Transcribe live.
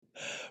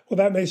Well,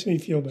 that makes me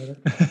feel better.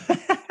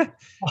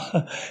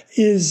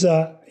 Is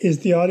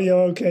the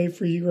audio okay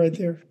for you right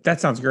there? That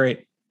sounds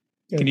great.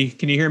 Good.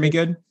 Can you hear me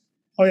good?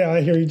 Oh yeah,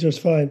 I hear you just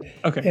fine.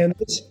 Okay. And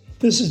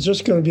this is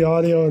just going to be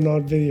audio and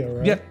not video,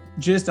 right? Yep,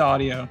 just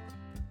audio.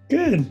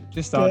 Good.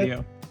 Just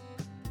audio.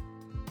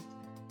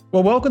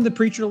 Well, welcome to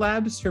Preacher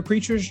Labs for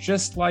preachers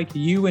just like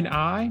you and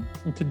I.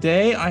 And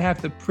today I have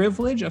the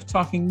privilege of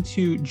talking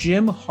to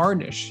Jim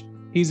Harnish.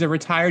 He's a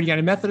retired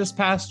United Methodist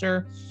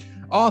pastor,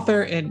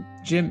 author, and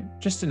Jim,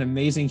 just an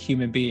amazing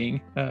human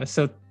being.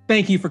 So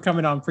thank you for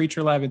coming on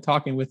Preacher Lab and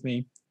talking with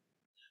me.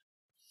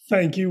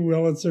 Thank you,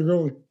 Will. It's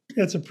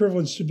a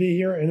privilege to be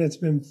here, and it's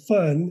been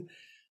fun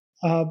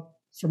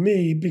for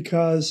me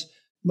because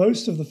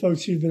most of the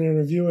folks you've been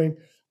interviewing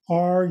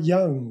are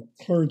young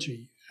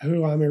clergy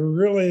who I'm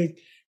really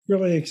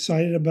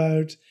excited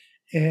about.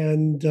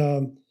 And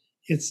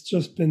it's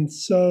just been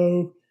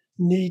so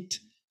neat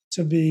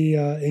to be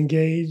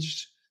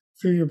engaged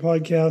through your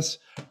podcast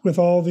with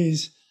all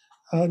these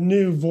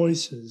new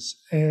voices,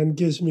 and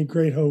gives me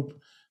great hope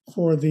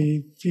for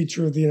the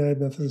future of the United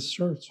Methodist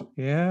Church.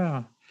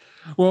 Yeah.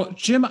 Well,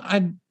 Jim,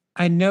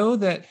 I know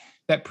that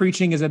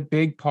preaching is a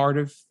big part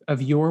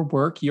of your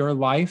work, your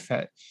life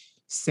at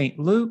St.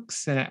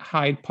 Luke's and at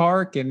Hyde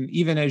Park, and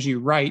even as you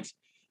write.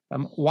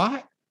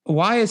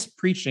 Why is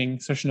preaching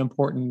such an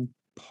important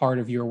part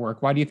of your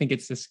work? Why do you think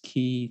it's this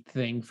key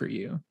thing for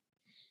you?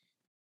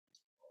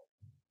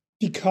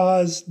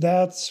 Because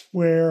that's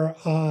where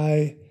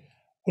I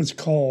was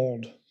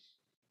called.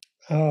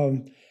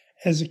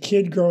 As a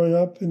kid growing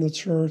up in the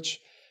church,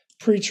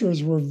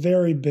 preachers were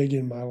very big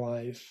in my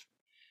life.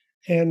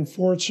 And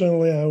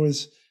fortunately, I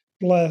was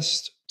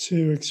blessed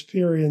to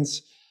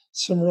experience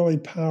some really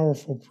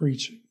powerful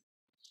preaching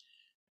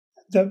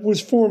that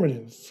was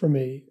formative for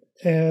me.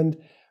 And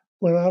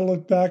when I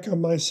look back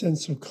on my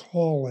sense of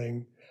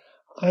calling,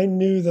 I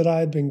knew that I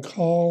had been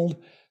called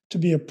to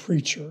be a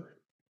preacher.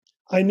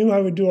 I knew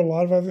I would do a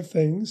lot of other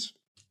things.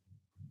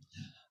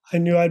 I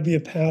knew I'd be a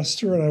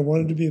pastor, and I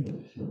wanted to be a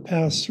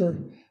pastor.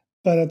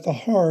 But at the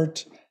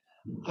heart,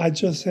 I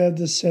just had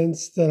the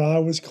sense that I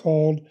was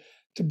called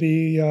to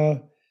be,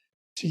 to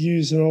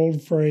use an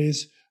old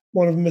phrase,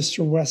 one of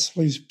Mr.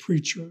 Wesley's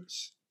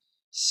preachers.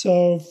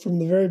 So from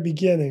the very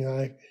beginning,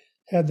 I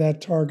had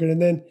that target.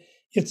 And then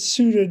it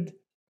suited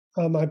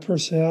my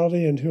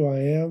personality and who I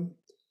am.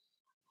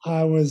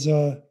 I was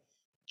a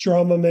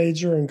drama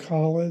major in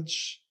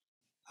college,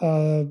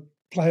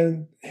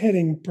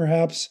 heading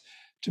perhaps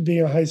to be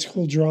a high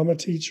school drama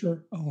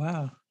teacher. Oh,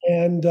 wow.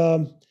 And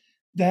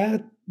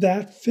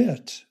that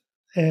fit.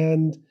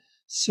 And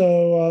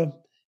so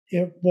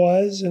it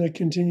was, and it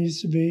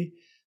continues to be,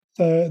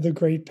 the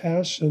great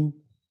passion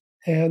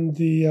and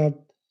the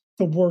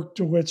work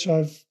to which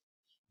I've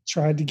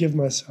tried to give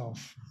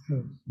myself.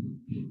 Do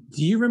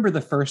you remember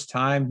the first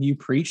time you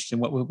preached,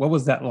 and what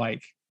was that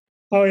like?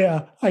 Oh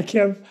yeah, I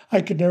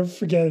could never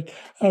forget it.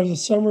 I was a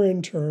summer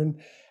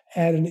intern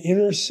at an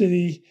inner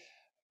city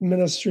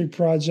ministry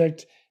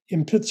project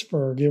in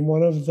Pittsburgh, in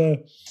one of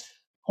the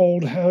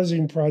old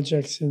housing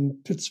projects in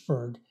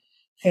Pittsburgh.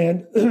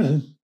 And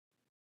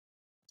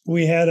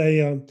we had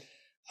a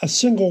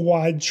single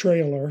wide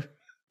trailer.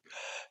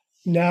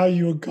 Now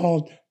you would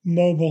call it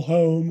mobile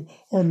home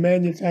or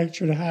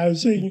manufactured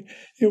housing.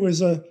 It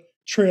was a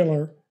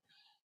trailer.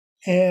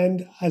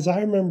 And as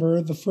I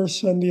remember, the first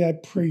Sunday I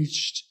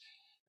preached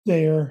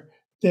there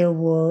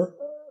were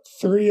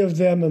three of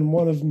them and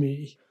one of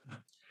me.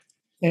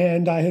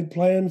 And I had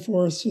planned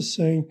for us to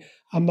sing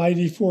 "A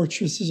Mighty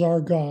Fortress Is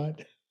Our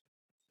God."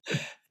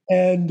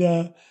 And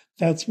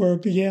that's where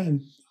it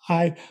began.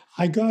 I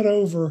got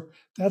over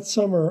that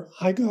summer.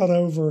 I got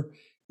over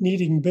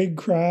needing big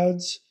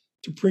crowds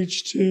to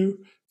preach to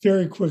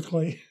very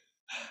quickly,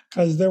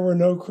 because there were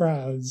no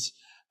crowds,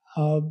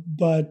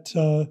 but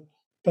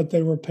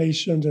they were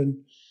patient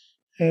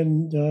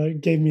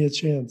and gave me a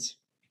chance.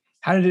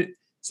 How did it?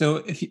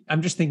 So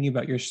I'm just thinking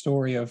about your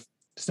story of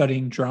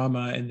studying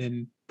drama and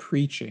then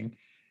preaching.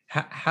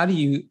 How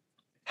did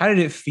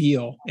it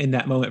feel in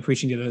that moment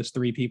preaching to those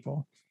three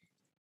people?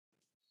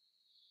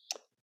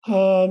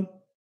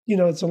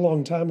 It's a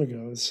long time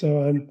ago,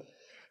 so I'm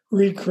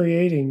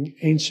recreating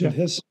ancient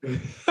history.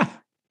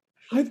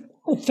 I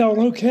felt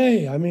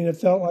okay. I mean, it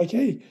felt like,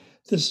 hey,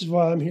 this is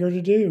what I'm here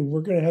to do.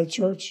 We're going to have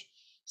church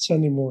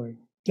Sunday morning.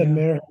 Doesn't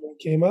matter how it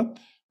came up.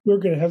 We're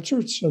going to have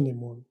church Sunday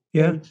morning.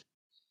 Yeah.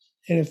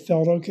 And it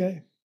felt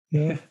okay.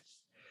 Yeah.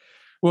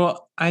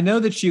 Well, I know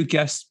that you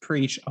guest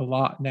preach a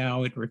lot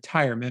now in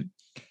retirement.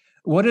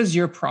 What is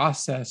your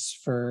process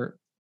for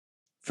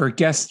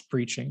guest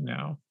preaching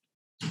now?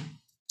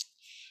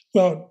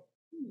 Well,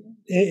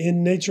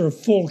 in nature of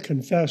full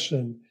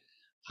confession,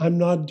 I'm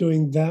not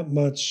doing that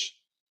much,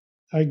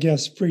 I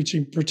guess,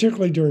 preaching,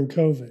 particularly during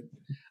COVID.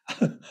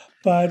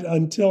 But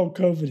until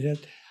COVID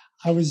hit,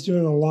 I was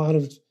doing a lot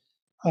of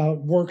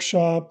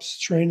workshops,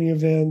 training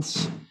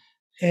events,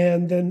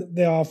 and then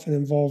they often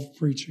involve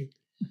preaching.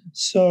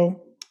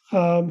 So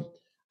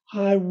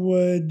I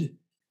would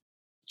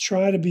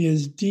try to be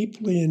as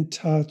deeply in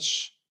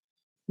touch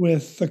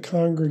with the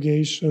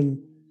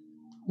congregation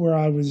where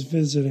I was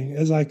visiting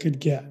as I could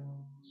get.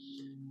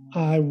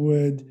 I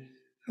would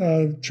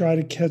try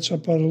to catch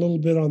up on a little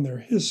bit on their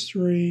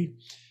history,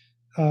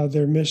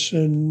 their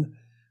mission,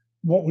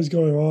 what was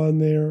going on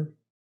there.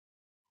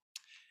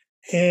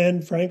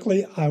 And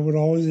frankly, I would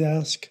always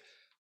ask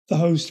the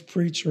host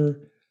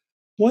preacher,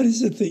 what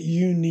is it that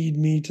you need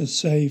me to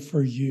say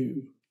for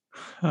you?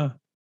 Huh.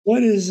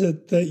 What is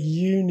it that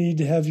you need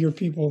to have your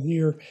people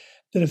hear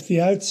that if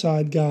the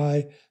outside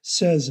guy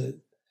says it,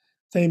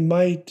 they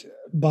might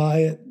buy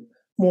it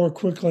more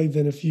quickly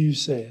than if you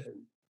say it?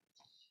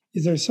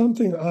 Is there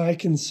something I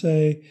can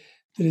say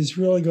that is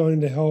really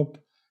going to help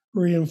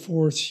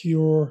reinforce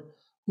your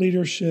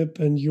leadership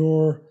and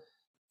your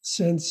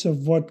sense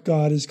of what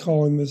God is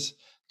calling this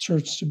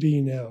church to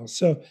be now?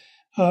 So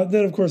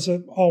then, of course,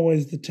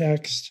 always the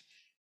text.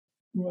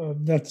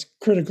 That's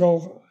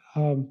critical.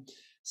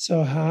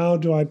 So how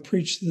do I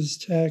preach this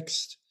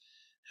text?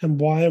 And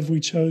why have we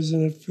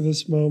chosen it for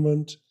this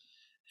moment?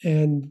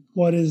 And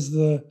what is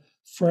the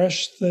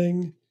fresh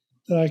thing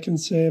that I can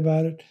say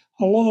about it?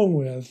 Along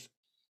with,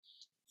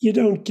 you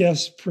don't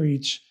guest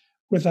preach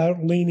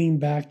without leaning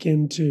back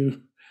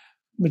into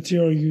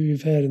material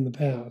you've had in the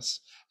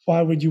past.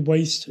 Why would you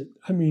waste it?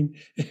 I mean,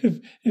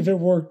 if it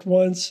worked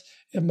once,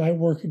 it might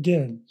work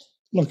again.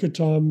 Look at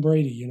Tom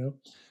Brady,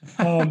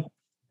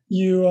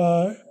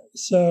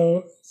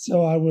 So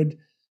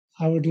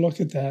I would look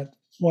at that.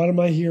 What am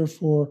I here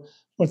for?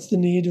 What's the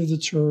need of the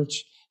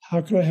church?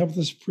 How can I help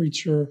this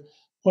preacher?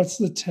 What's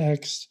the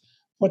text?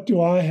 What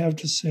do I have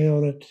to say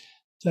on it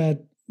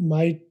that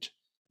might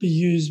be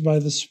used by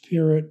the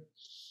Spirit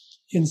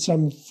in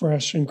some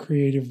fresh and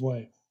creative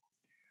way?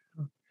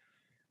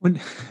 When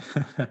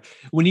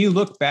when you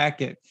look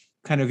back at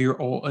kind of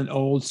an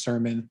old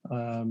sermon,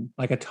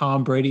 like a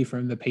Tom Brady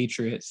from the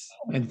Patriots,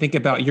 and think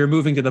about you're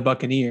moving to the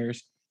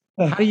Buccaneers,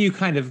 how do you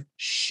kind of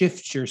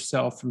shift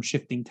yourself from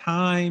shifting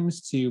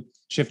times to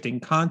shifting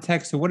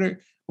context? So what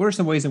are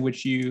some ways in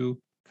which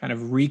you kind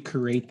of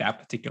recreate that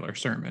particular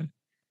sermon?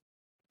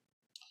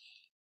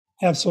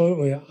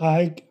 Absolutely.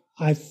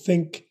 I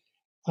think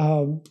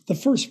the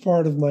first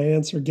part of my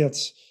answer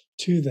gets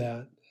to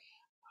that.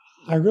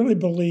 I really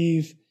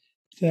believe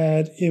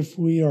that if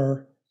we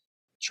are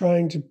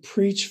trying to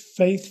preach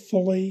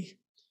faithfully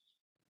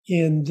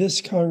in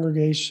this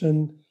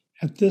congregation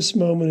at this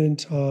moment in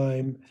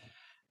time,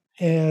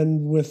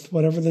 and with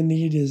whatever the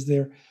need is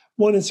there,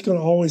 one, it's going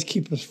to always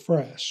keep us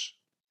fresh.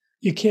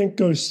 You can't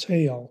go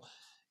stale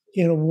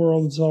in a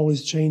world that's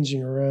always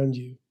changing around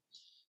you.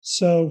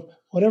 So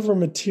whatever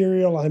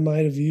material I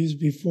might have used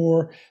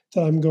before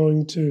that I'm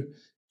going to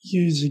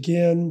use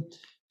again,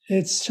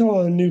 it's still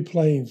on a new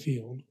playing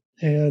field,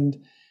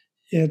 and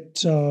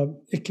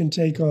it can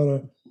take on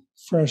a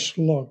fresh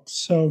look.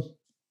 So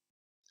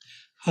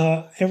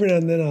every now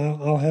and then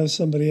I'll have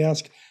somebody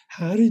ask,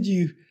 how do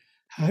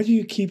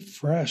you keep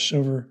fresh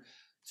over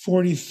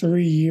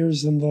 43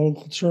 years in the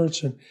local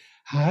church? And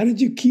how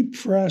did you keep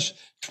fresh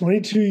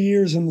 22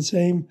 years in the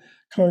same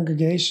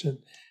congregation?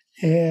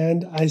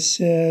 And I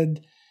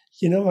said,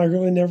 I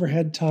really never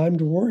had time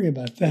to worry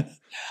about that.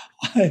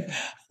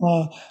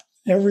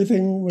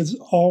 Everything was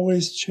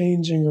always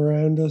changing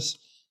around us.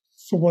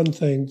 For one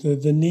thing,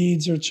 the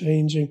needs are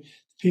changing,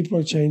 people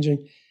are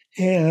changing,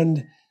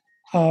 and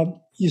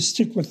you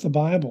stick with the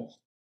Bible.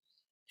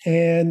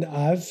 And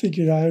I've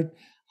figured out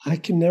I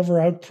can never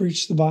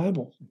outpreach the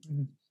Bible.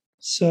 Mm-hmm.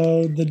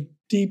 So the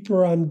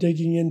deeper I'm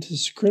digging into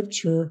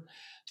Scripture,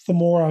 the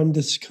more I'm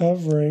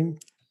discovering.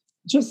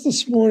 Just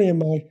this morning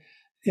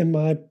in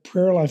my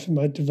prayer life, in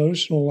my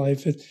devotional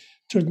life, it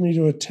took me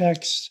to a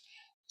text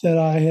that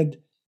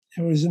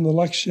it was in the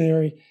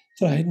lectionary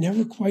that I had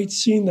never quite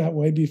seen that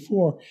way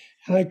before.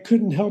 And I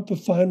couldn't help but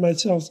find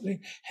myself saying,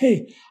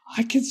 hey,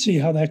 I could see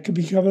how that could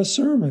become a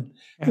sermon.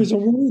 Yeah. There's a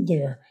word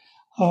there.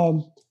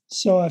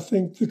 So I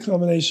think the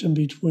combination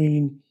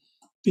between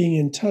being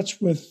in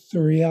touch with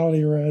the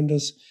reality around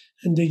us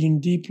and digging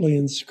deeply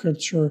in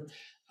Scripture,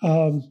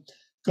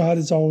 God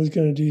is always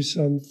going to do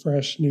some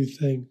fresh new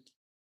thing.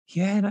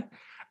 Yeah, and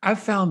I've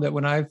found that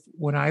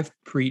when I've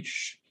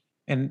preached,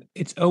 and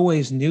it's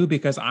always new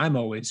because I'm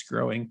always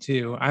growing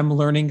too. I'm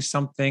learning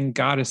something.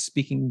 God is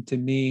speaking to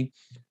me,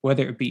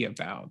 whether it be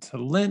about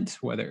Lent,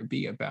 whether it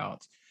be about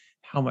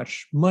how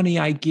much money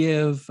I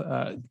give.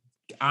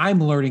 I'm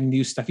learning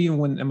new stuff. Even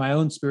when in my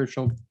own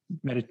spiritual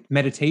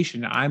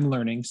meditation, I'm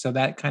learning. So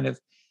that kind of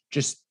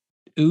just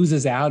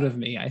oozes out of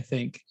me, I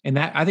think. And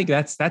I think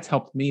that's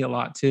helped me a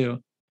lot too.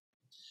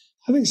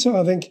 I think so.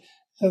 I think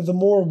the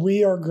more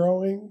we are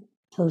growing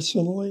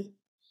personally,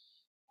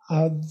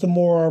 the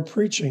more our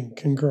preaching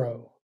can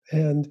grow.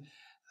 And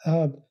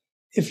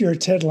if you're a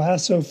Ted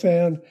Lasso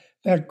fan,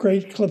 that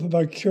great clip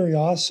about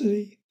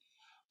curiosity,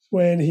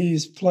 when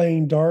he's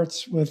playing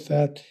darts with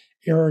that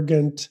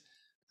arrogant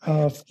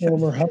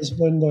former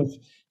husband of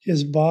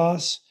his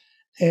boss,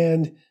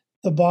 and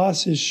the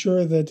boss is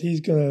sure that he's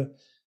going to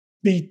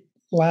beat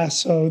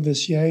Lasso,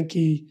 this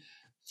Yankee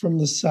from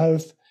the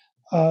South,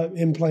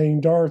 in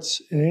playing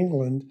darts in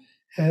England.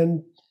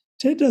 And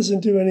Ted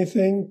doesn't do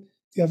anything.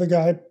 The other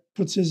guy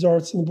puts his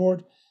darts on the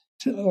board.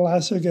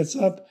 Lasso gets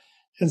up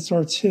and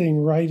starts hitting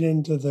right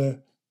into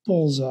the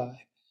bullseye.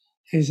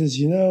 And he says,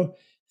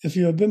 if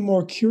you had been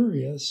more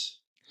curious,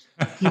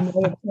 you might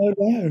have found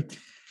out.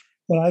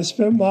 But I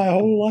spent my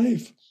whole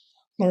life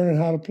learning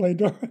how to play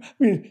dart. I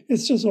mean,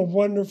 it's just a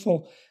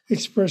wonderful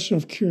expression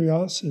of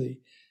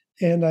curiosity.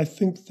 And I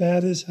think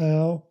that is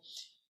how,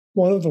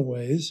 one of the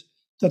ways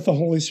that the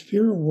Holy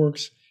Spirit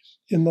works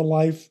in the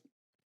life,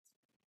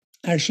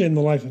 actually in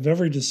the life of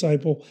every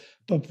disciple,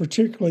 but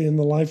particularly in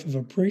the life of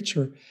a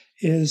preacher,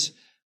 is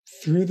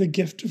through the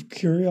gift of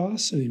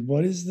curiosity.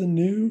 What is the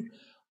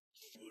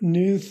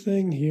new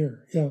thing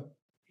here? Yeah.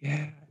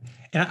 Yeah.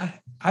 And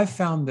I've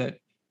found that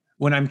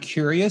when I'm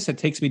curious, it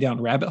takes me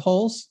down rabbit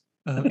holes.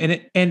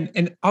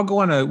 And I'll go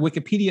on a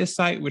Wikipedia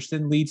site, which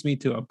then leads me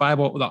to a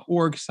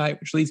Bible.org site,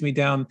 which leads me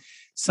down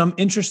some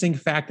interesting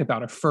fact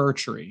about a fir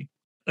tree.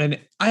 And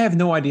I have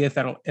no idea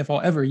if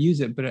I'll ever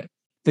use it, but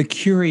the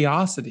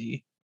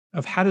curiosity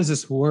of how does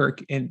this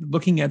work, and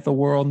looking at the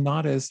world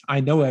not as I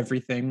know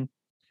everything,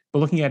 but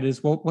looking at it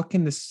as, well, what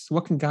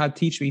can God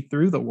teach me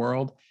through the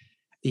world?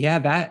 Yeah,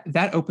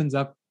 that opens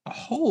up a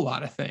whole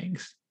lot of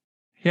things.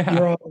 Yeah.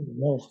 You're on the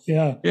roll.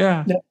 Yeah.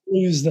 Yeah. Never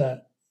lose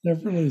that.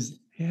 Never lose it.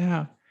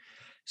 Yeah.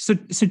 So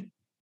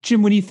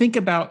Jim, when you think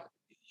about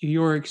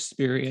your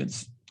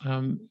experience,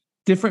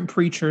 different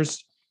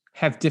preachers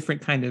have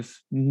different kind of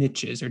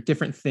niches or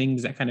different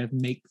things that kind of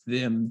make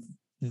them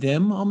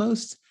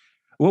almost.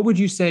 What would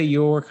you say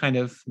your kind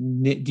of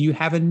do you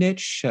have a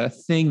niche, a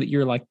thing that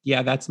you're like,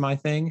 yeah, that's my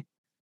thing?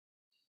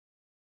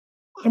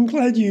 I'm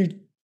glad you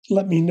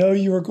let me know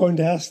you were going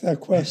to ask that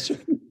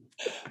question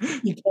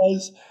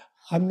because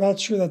I'm not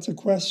sure that's a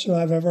question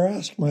I've ever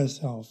asked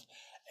myself.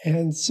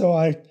 And so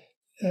I,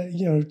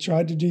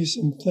 tried to do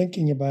some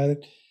thinking about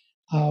it.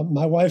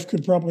 My wife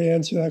could probably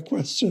answer that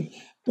question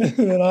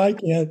better than I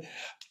can.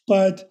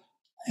 But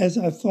as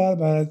I thought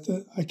about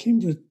it, I came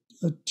to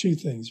two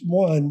things.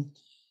 One,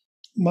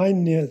 my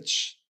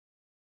niche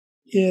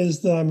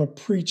is that I'm a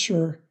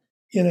preacher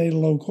in a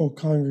local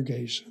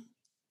congregation.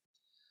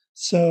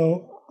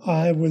 So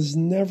I was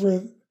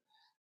never,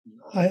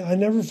 I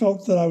never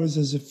felt that I was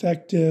as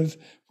effective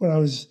when I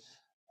was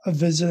a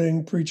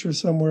visiting preacher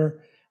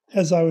somewhere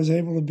as I was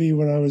able to be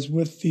when I was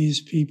with these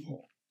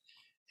people.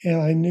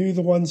 And I knew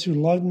the ones who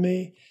loved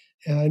me,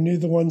 and I knew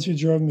the ones who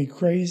drove me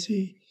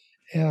crazy,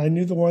 and I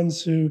knew the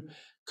ones who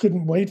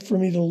couldn't wait for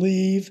me to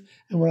leave.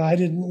 And when I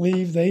didn't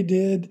leave, they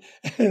did.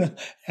 And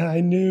I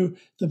knew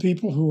the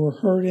people who were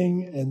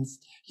hurting. And,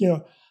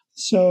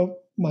 so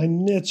my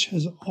niche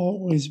has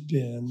always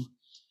been,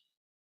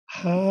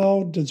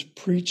 how does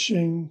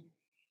preaching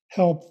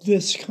help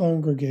this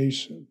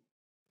congregation?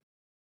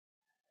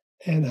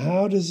 And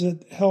how does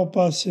it help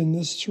us in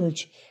this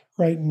church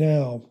right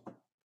now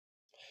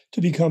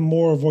to become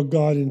more of what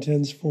God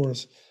intends for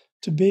us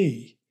to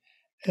be?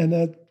 And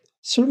that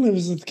certainly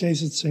was the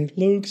case at St.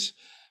 Luke's.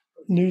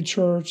 New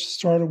church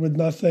started with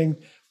nothing.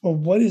 Well,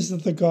 what is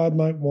it that God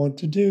might want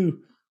to do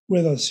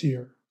with us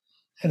here?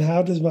 And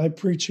how does my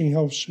preaching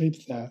help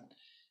shape that?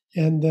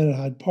 And then at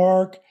Hyde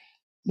Park,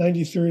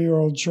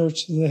 93-year-old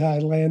church that I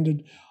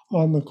landed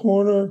on the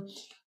corner,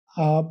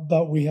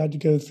 but we had to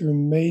go through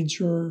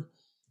major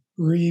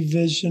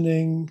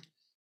revisioning,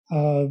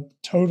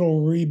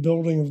 total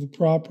rebuilding of the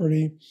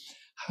property.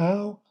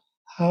 How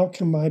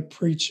can my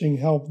preaching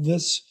help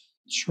this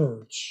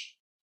church,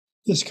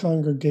 this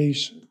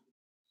congregation,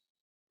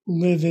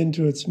 live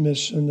into its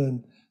mission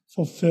and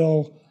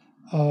fulfill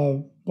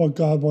what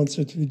God wants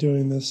it to be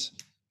doing in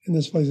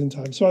this place and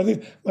time? So I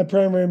think my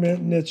primary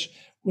niche,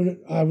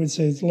 I would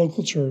say, is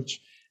local church,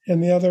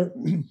 and the other,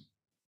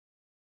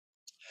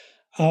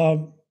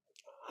 I'm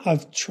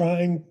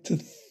trying to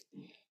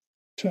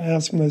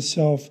ask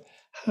myself,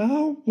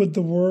 how would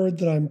the word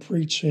that I'm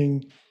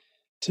preaching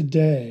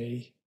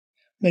today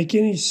make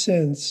any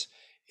sense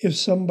if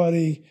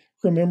somebody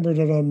remembered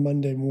it on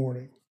Monday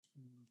morning?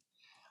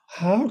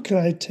 How can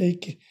I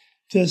take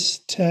this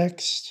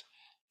text,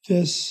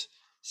 this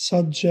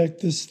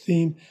subject, this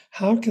theme,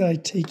 how can I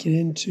take it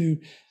into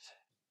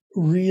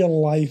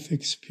real life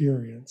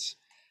experience?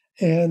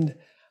 And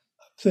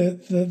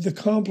the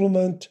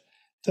compliment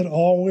that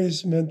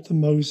always meant the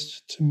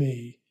most to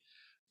me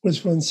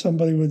was when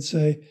somebody would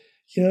say,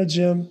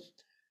 Jim,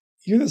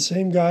 you're the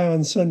same guy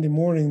on Sunday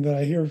morning that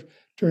I hear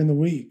during the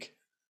week.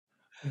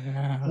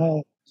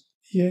 Yeah.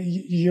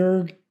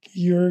 You're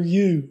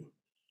you.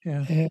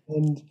 Yeah.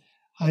 And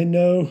I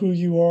know who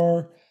you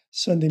are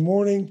Sunday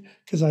morning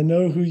because I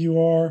know who you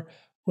are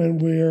when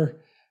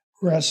we're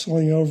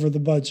wrestling over the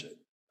budget.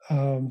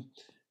 And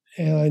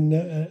I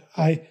know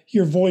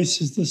your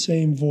voice is the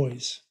same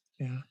voice.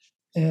 Yeah.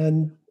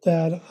 And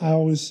that I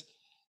always,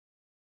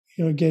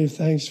 gave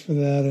thanks for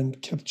that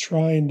and kept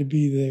trying to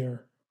be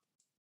there.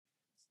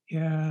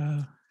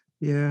 Yeah.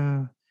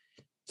 Yeah.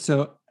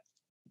 So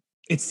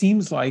it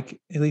seems like,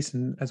 at least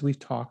as we've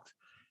talked,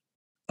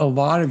 a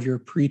lot of your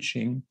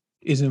preaching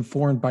is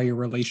informed by your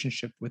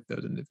relationship with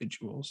those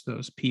individuals,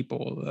 those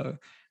people, the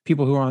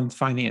people who are on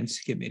finance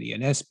committee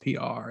and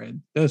SPR,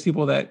 and those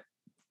people that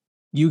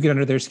you get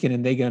under their skin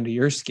and they get under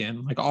your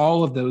skin. Like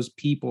all of those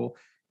people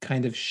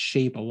kind of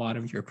shape a lot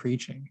of your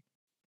preaching.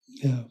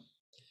 Yeah.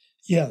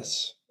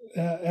 Yes,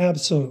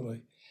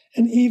 absolutely.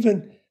 And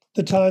even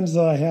the times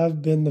that I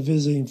have been the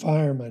visiting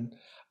fireman,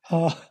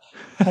 I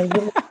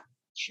really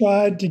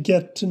tried to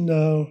get to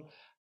know,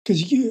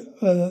 because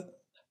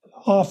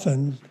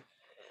often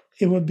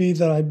it would be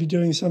that I'd be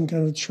doing some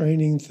kind of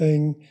training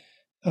thing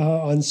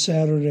on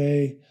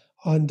Saturday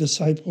on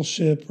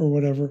discipleship or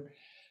whatever.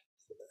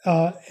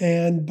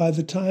 And by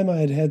the time I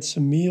had had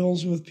some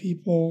meals with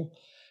people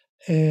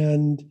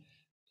and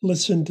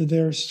listened to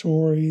their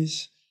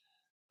stories,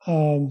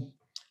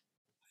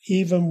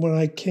 even when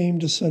I came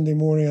to Sunday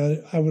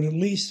morning, I would at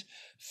least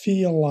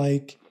feel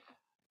like,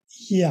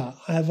 yeah,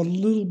 I have a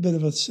little bit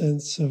of a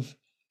sense of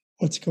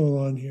what's going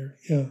on here.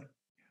 Yeah.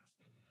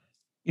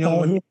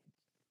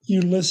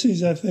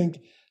 Ulysses, I think,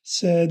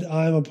 said,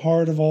 I'm a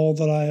part of all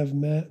that I have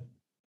met.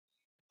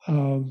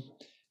 And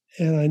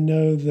I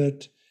know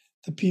that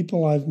the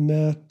people I've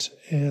met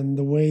and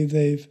the way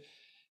they've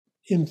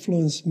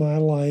influenced my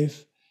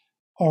life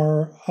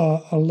are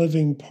a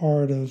living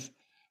part of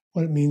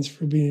what it means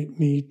for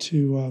me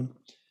to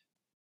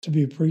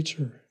be a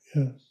preacher.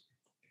 Yeah.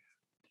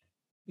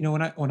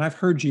 When I've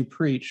heard you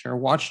preach or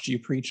watched you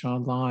preach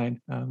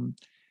online,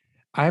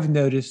 I've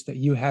noticed that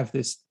you have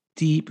this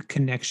deep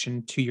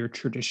connection to your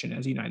tradition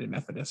as United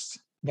Methodists.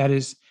 That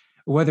is,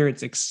 whether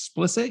it's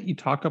explicit, you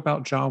talk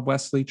about John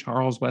Wesley,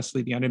 Charles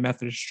Wesley, the United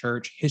Methodist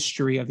Church,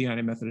 history of the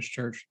United Methodist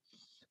Church,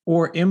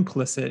 or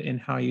implicit in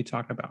how you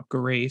talk about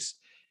grace.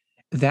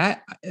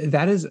 That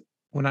is,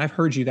 when I've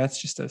heard you,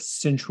 that's just a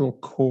central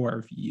core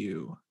of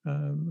you.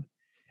 And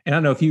I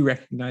don't know if you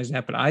recognize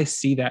that, but I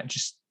see that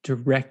just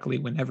directly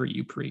whenever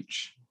you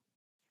preach.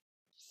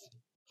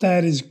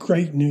 That is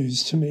great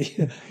news to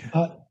me.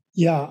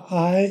 Yeah,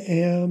 I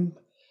am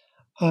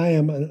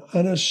an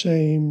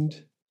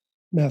unashamed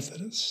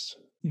Methodist.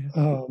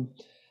 Yeah.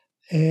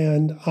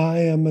 And I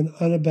am an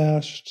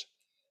unabashed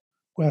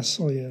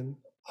Wesleyan.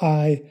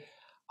 I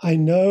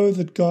know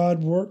that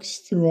God works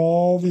through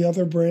all the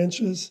other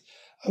branches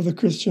of the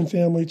Christian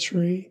family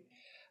tree,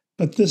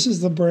 but this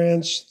is the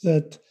branch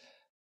that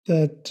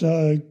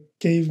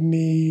gave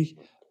me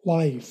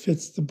life.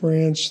 It's the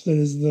branch that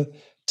is the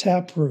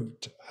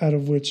taproot out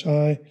of which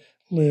I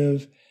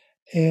live,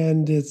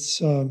 and it's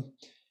the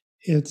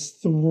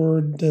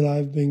word that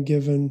I've been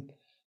given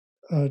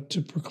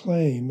to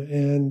proclaim.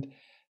 And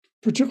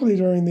particularly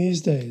during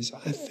these days,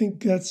 I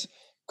think that's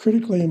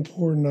critically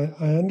important.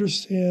 I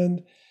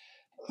understand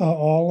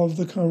all of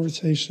the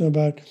conversation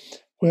about,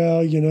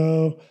 well,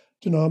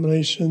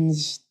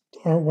 denominations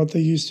aren't what they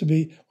used to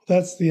be.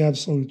 That's the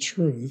absolute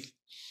truth.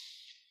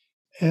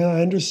 And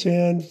I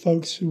understand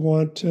folks who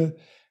want to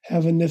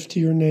have a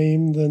niftier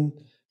name than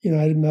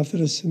United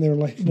Methodist in their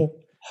label.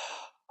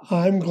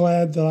 I'm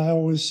glad that I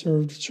always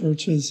served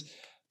churches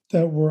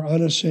that were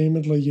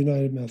unashamedly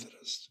United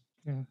Methodist.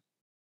 Yeah.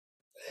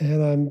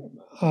 And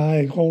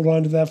I hold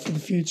on to that for the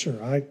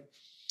future.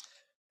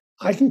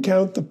 I can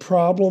count the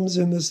problems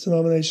in this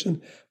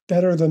denomination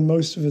better than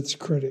most of its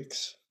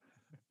critics.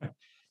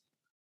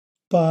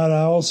 But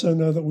I also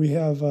know that we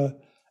have an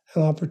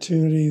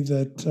opportunity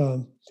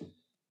that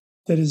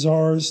is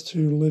ours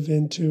to live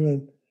into.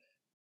 And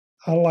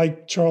I,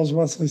 like Charles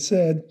Wesley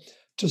said,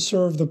 to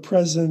serve the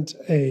present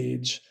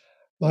age,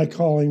 my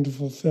calling to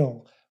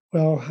fulfill.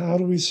 Well, how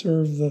do we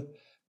serve the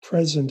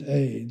present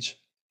age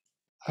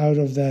out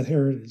of that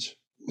heritage?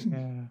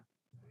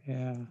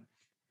 Yeah.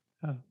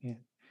 Oh, yeah.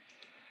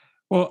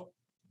 Well,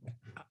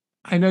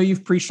 I know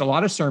you've preached a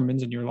lot of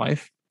sermons in your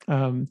life.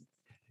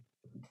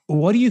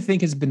 What do you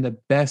think has been the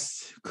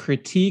best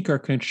critique or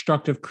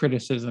constructive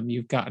criticism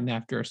you've gotten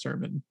after a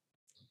sermon?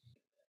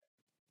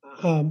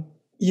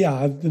 Yeah,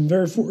 I've been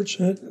very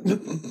fortunate,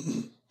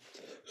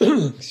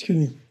 excuse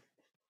me,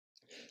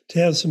 to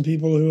have some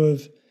people who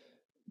have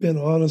been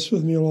honest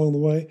with me along the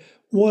way.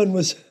 One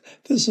was,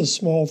 this is a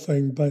small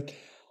thing, but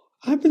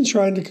I've been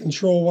trying to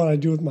control what I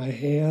do with my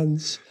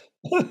hands,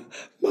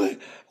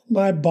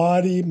 my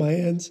body, my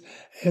hands.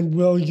 And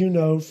Will,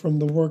 from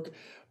the work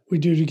we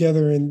do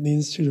together in the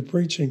Institute of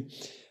Preaching,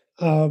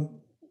 how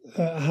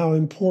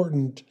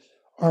important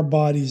our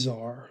bodies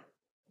are.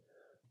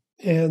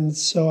 And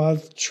so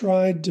I've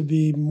tried to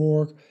be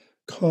more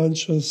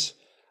conscious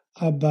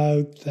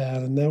about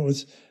that. And that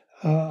was,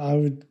 I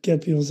would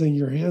get people saying,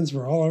 your hands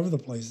were all over the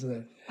place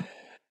today.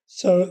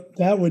 So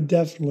that would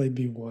definitely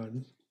be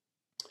one.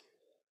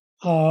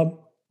 And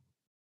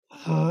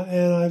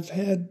I've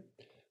had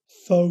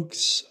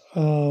folks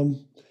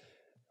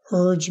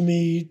urge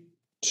me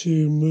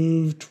to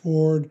move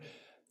toward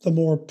the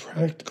more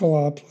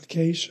practical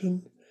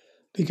application,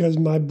 because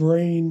my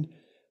brain,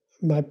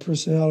 my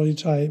personality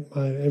type,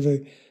 my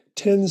everything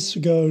tends to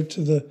go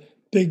to the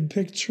big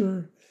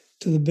picture,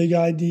 to the big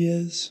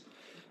ideas.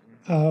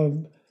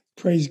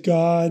 Praise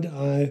God,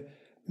 I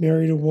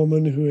married a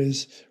woman who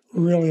is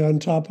really on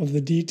top of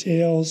the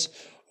details,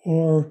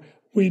 or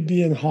we'd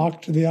be in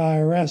hock to the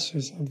IRS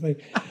or something.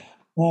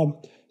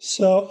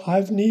 So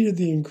I've needed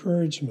the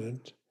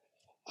encouragement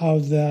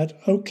of that.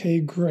 Okay,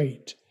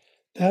 great.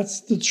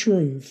 That's the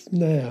truth.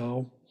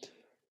 Now,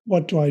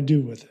 what do I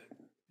do with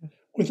it?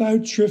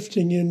 Without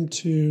drifting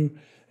into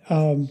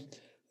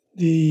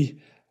the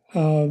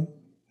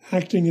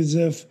acting as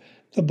if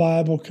the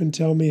Bible can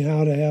tell me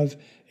how to have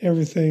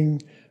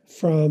everything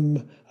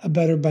from a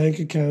better bank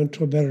account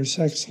to a better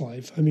sex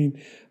life. I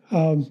mean,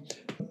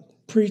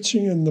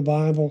 preaching in the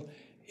Bible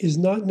is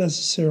not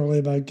necessarily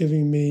about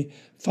giving me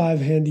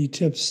 5 handy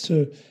tips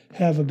to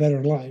have a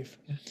better life.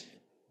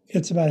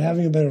 It's about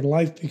having a better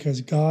life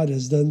because God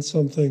has done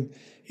something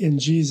in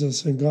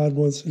Jesus and God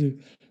wants to do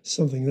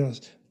something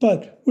else.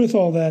 But with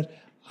all that,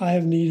 I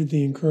have needed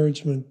the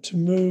encouragement to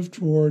move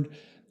toward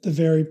the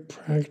very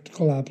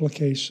practical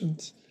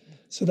applications.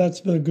 So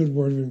that's been a good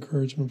word of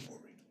encouragement for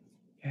me.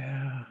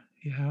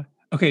 Yeah.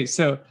 Okay,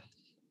 so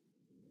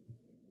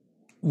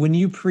when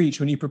you preach,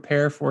 when you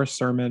prepare for a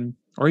sermon,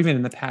 or even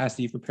in the past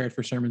that you've prepared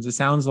for sermons, it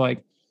sounds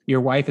like your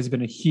wife has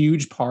been a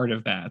huge part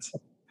of that.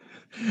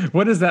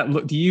 What does that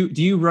look? Do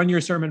you run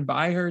your sermon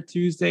by her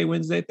Tuesday,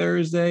 Wednesday,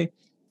 Thursday?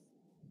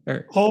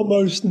 Or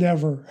almost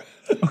never.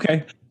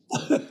 Okay.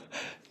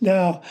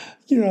 Now,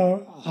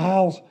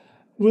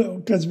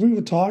 because we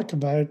would talk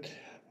about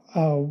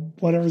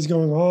whatever's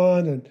going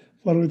on and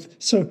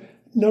so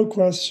no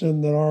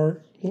question that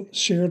our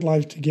shared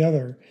life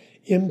together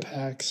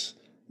impacts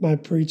my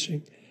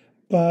preaching.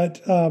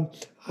 But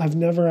I've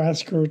never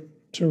asked her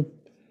to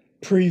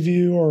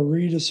preview or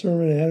read a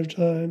sermon ahead of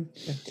time.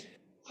 Yeah.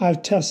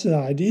 I've tested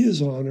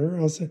ideas on her.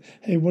 I'll say,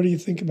 hey, what do you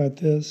think about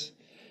this?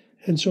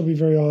 And she'll be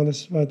very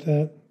honest about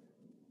that.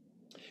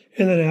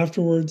 And then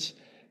afterwards,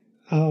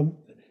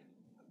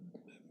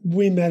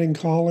 we met in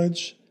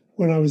college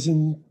when I was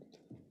in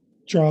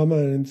drama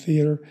and in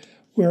theater,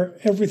 where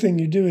everything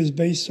you do is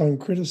based on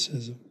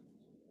criticism.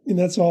 And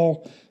that's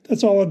all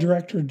a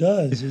director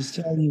does, is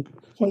tell you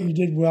what you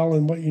did well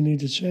and what you need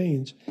to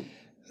change.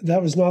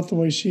 That was not the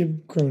way she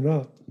had grown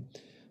up.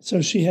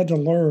 So she had to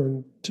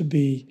learn to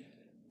be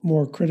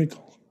more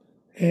critical.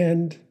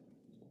 And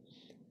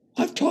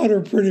I've taught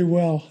her pretty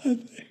well.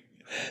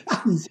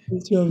 She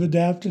seems to have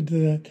adapted to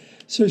that.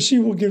 So she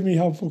will give me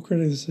helpful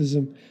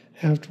criticism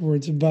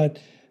afterwards. But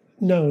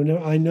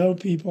no, I know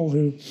people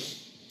who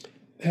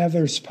have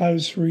their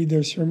spouse read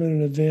their sermon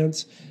in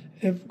advance.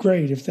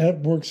 Great, if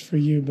that works for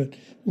you. But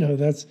no,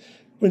 that's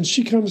when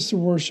she comes to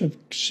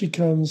worship, she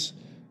comes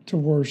to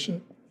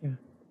worship. Yeah.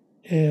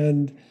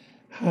 And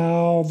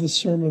how the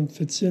sermon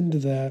fits into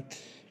that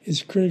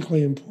is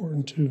critically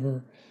important to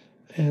her.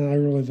 And I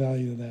really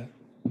value that.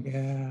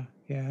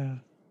 Yeah.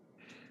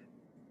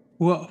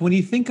 Well, when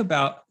you think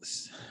about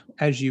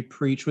as you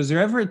preach, was there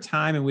ever a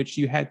time in which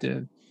you had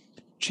to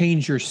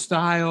change your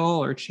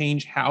style or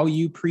change how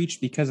you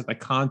preach because of the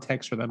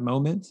context or the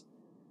moment?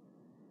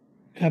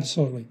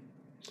 Absolutely.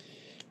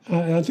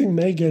 I think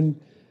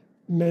Megan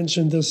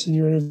mentioned this in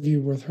your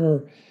interview with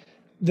her.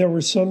 There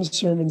were some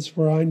sermons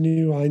where I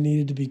knew I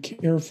needed to be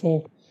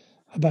careful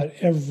about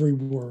every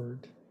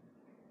word.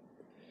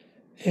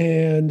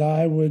 And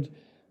I would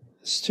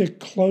stick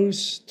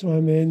close to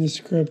my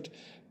manuscript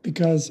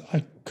because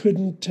I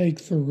couldn't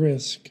take the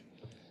risk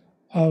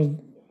of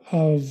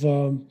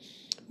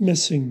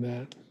missing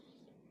that.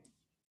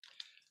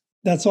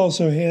 That's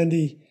also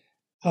handy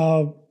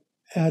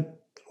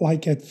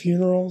at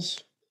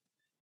funerals.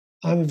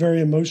 I'm a very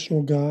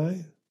emotional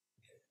guy.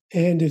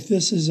 And if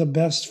this is a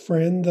best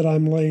friend that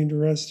I'm laying to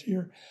rest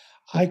here,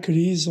 I could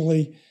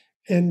easily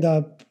end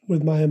up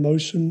with my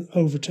emotion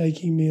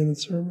overtaking me in the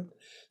sermon.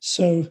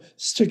 So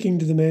sticking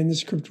to the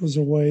manuscript was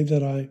a way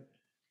that I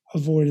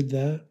avoided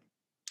that.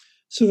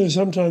 So there's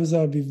sometimes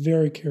that I'd be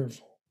very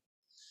careful.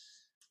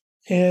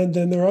 And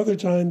then there are other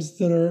times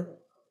that are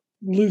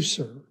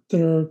looser,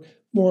 that are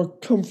more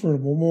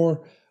comfortable,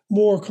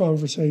 more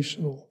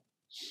conversational,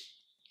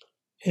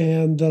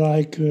 and that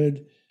I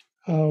could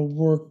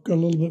work a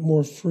little bit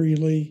more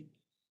freely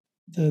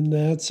than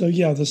that. So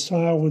yeah, the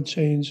style would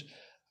change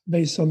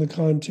based on the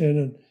content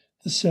and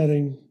the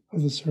setting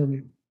of the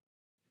sermon.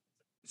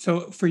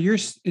 So for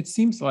it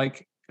seems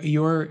like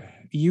you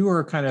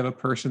are kind of a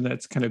person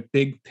that's kind of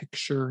big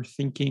picture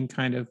thinking,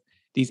 kind of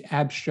these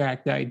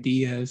abstract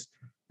ideas.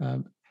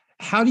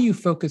 How do you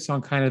focus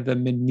on kind of the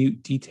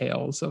minute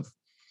details of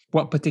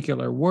what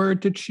particular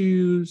word to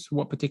choose,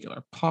 what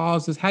particular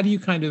pauses? How do you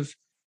kind of,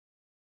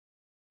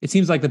 it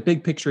seems like the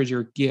big picture is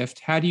your gift.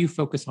 How do you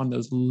focus on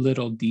those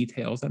little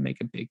details that make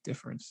a big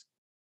difference?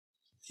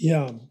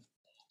 Yeah.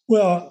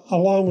 Well,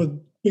 along with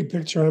big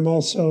picture, I'm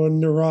also a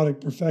neurotic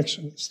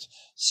perfectionist.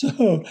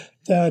 So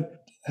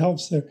that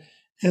helps there.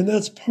 And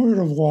that's part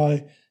of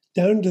why,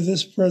 down to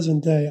this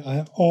present day,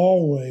 I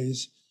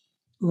always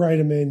write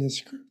a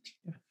manuscript.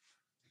 Yeah.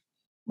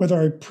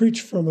 Whether I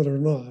preach from it or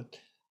not,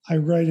 I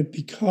write it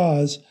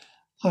because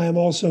I am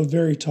also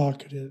very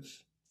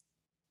talkative.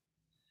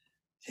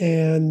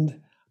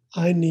 And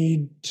I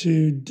need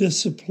to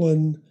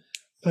discipline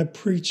my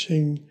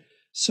preaching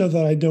so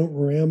that I don't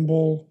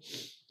ramble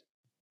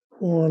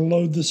or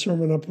load the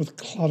sermon up with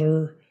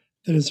clutter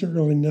that isn't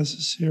really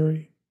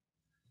necessary.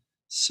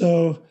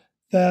 So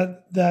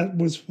that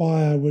was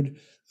why I would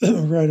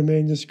write a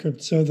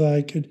manuscript, so that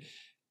I could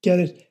get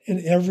it.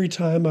 And every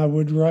time I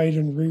would write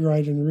and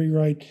rewrite and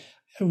rewrite,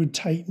 I would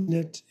tighten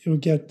it. It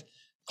would get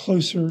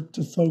closer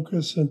to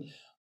focus. And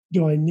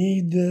do I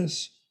need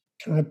this?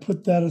 Can I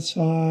put that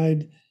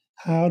aside?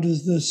 How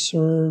does this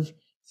serve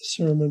the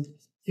sermon?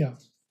 Yeah.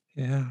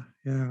 Yeah.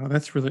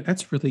 That's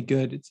really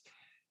good.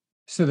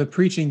 So the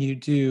preaching you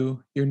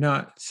do, you're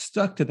not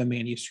stuck to the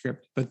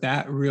manuscript, but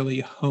that really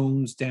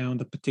hones down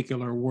the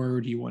particular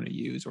word you want to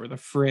use, or the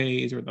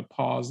phrase, or the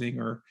pausing,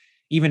 or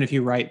even if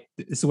you write,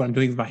 this is what I'm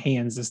doing with my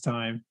hands this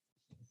time.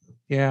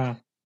 Yeah.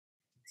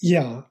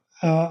 Yeah.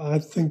 I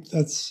think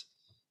that's,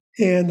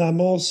 and I'm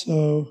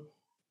also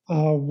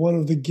one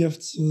of the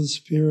gifts of the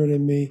Spirit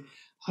in me.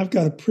 I've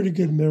got a pretty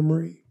good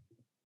memory.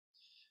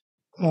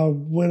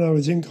 When I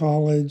was in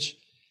college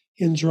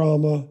in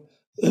drama,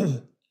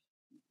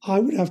 I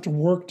would have to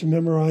work to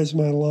memorize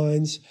my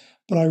lines,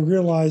 but I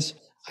realized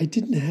I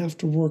didn't have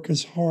to work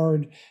as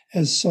hard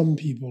as some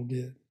people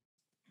did.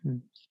 Hmm.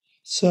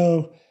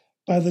 So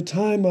by the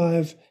time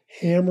I've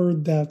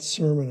hammered that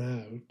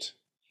sermon out,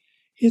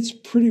 it's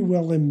pretty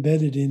well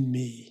embedded in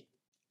me.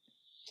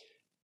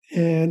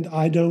 And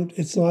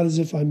it's not as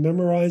if I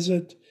memorize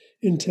it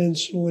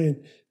intentionally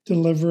and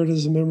deliver it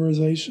as a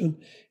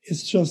memorization.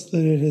 It's just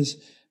that it has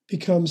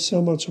become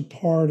so much a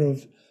part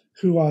of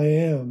who I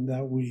am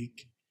that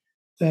week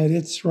that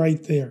it's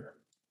right there.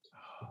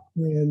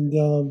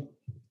 And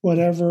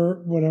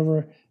whatever,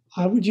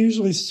 I would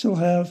usually still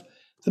have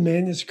the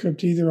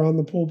manuscript either on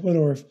the pulpit,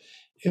 or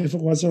if it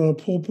wasn't on a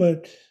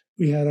pulpit,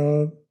 we had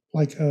a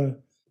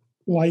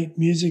light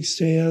music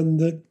stand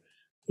that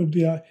would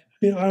be, I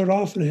would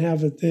often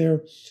have it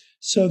there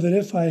so that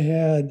if I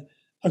had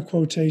a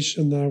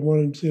quotation that I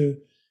wanted to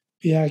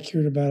be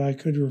accurate about, I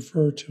could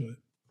refer to it.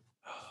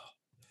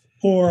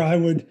 Or I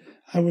would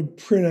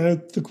print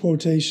out the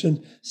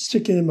quotation,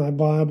 stick it in my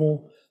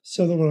Bible,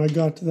 so that when I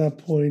got to that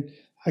point,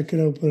 I could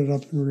open it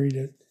up and read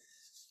it.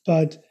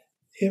 But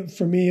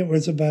for me, it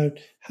was about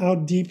how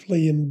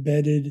deeply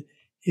embedded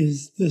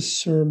is this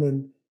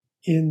sermon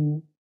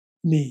in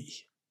me.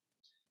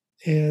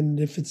 And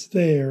if it's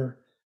there,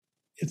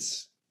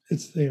 it's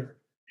there.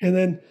 And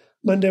then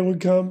Monday would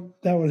come,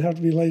 that would have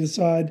to be laid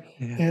aside,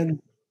 and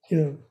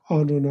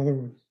on to another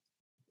one.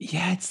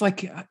 Yeah, it's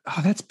like,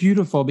 that's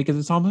beautiful, because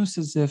it's almost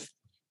as if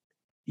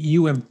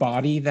you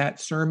embody that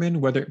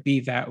sermon, whether it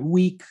be that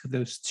week,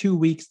 those 2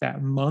 weeks,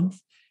 that month,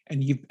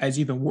 and as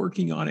you've been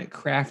working on it,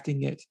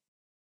 crafting it,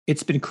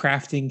 it's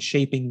been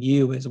shaping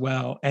you as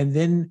well. And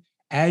then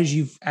as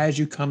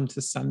you come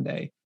to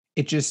Sunday,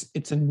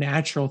 it's a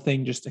natural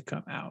thing just to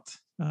come out.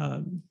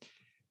 And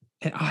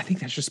I think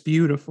that's just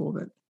beautiful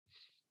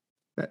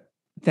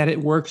that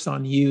it works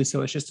on you.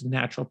 So it's just a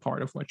natural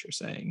part of what you're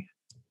saying.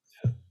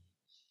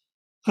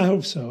 I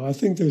hope so. I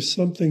think there's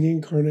something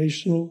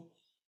incarnational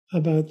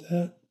about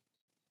that.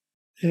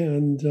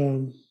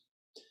 And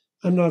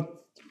I'm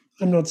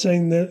not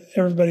saying that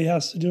everybody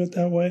has to do it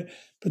that way,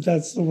 but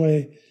that's the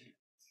way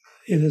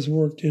it has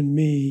worked in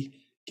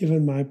me,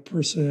 given my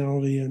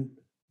personality and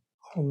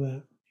all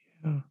that.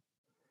 Yeah.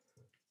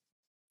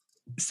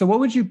 So what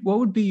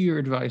would be your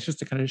advice, just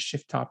to kind of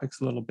shift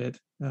topics a little bit?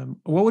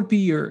 What would be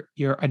your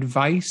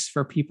advice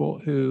for people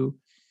who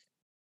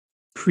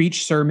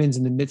preach sermons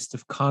in the midst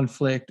of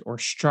conflict or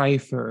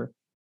strife or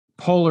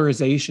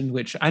polarization,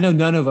 which I know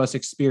none of us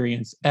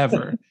experience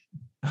ever?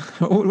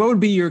 What would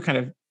be your kind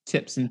of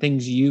tips and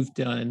things you've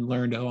done and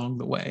learned along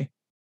the way?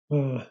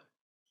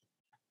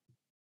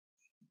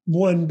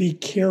 One, be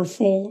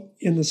careful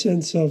in the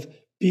sense of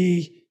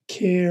be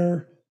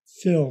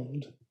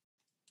care-filled.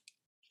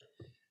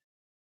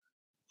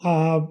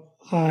 My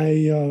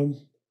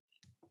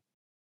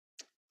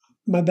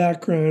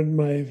background,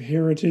 my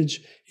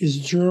heritage is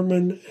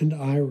German and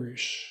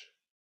Irish,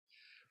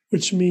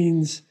 which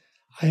means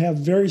I have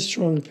very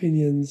strong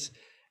opinions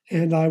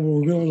and I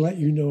will really let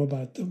you know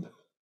about them.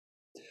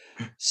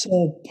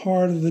 So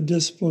part of the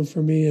discipline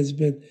for me has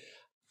been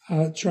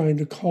trying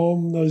to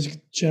calm those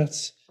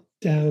jets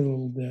down a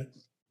little bit,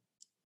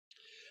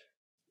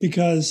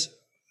 because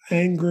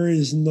anger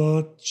is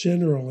not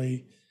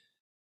generally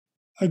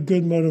a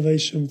good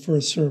motivation for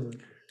a sermon,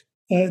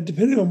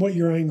 depending on what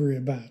you're angry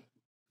about.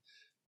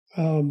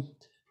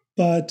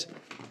 But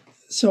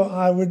so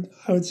I would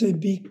say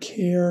be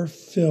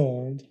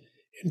care-filled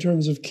in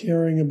terms of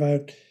caring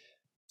about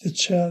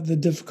the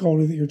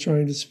difficulty that you're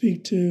trying to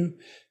speak to,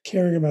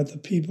 caring about the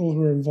people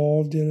who are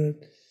involved in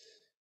it,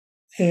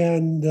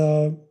 and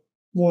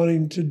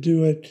wanting to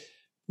do it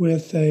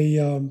with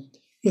a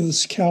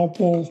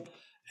scalpel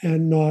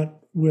and not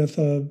with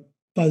a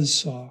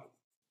buzzsaw.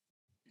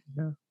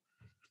 Yeah.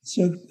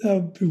 So that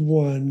would be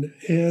one,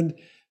 and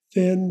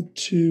then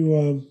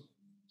to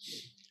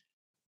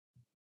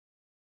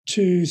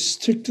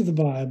stick to the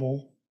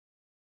Bible,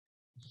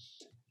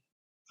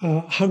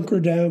 hunker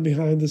down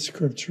behind the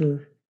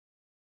Scripture,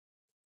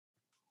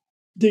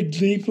 dig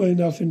deeply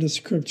enough into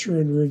Scripture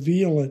and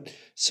reveal it,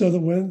 so that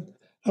when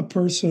a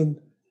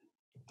person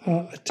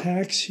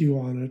attacks you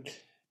on it,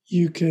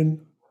 you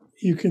can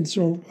you can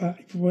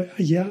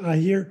yeah, I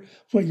hear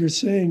what you're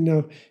saying.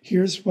 Now,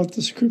 here's how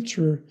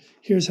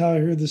I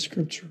hear the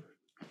scripture.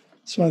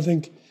 So I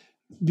think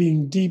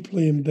being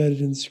deeply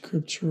embedded in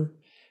scripture,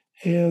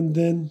 and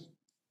then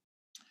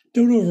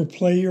don't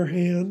overplay your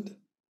hand.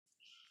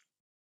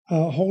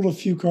 Hold a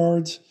few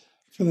cards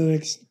for the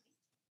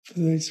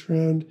next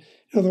round.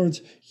 In other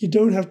words, you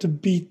don't have to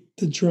beat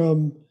the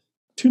drum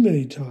too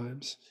many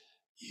times.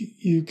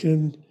 You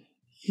can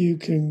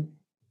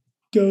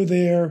go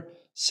there,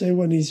 say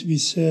what needs to be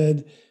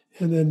said,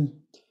 and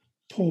then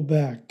pull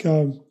back.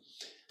 One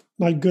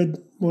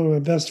of my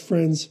best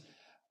friends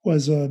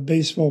was a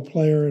baseball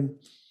player, and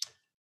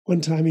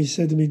one time he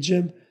said to me,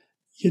 "Jim,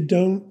 you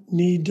don't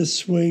need to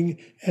swing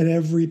at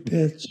every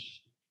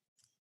pitch.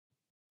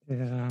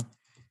 Yeah.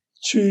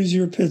 Choose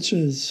your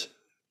pitches,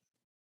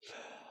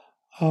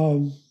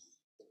 and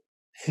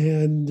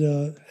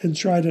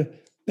try to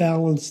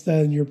balance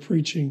that in your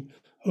preaching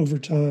over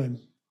time."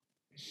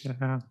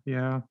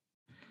 Yeah.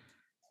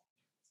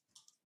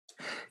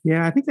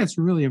 Yeah, I think that's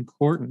really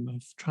important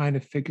of trying to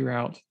figure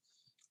out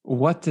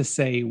what to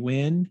say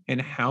when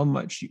and how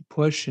much you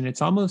push. And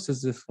it's almost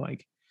as if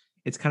like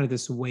it's kind of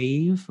this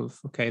wave of,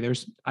 okay,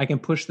 I can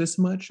push this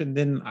much and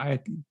then I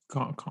can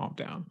calm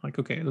down. Like,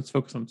 okay, let's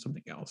focus on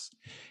something else.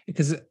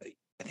 Because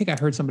I think I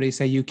heard somebody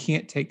say you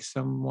can't take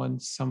someone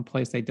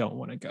someplace they don't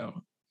want to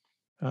go.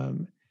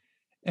 Um,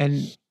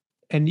 and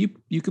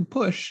you can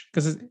push,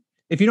 because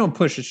if you don't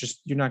push, it's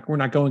just we're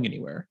not going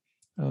anywhere.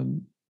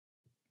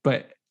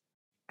 But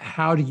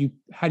how do you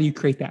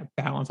create that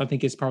balance? I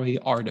think is probably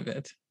the art of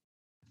it.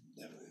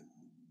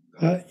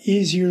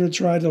 Easier to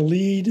try to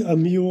lead a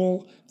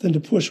mule than to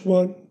push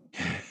one.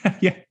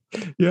 Yeah.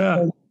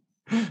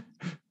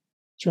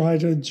 Try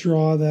to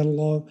draw that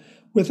along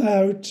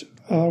without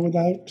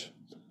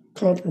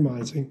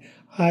compromising.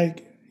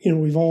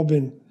 We've all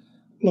been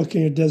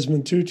looking at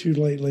Desmond Tutu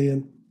lately,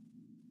 and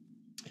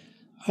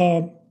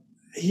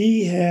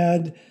he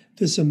had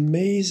this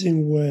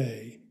amazing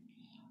way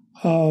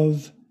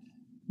of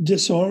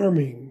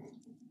disarming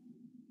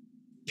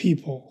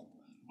people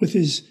with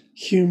his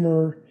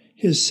humor,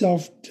 his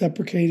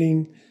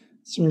self-deprecating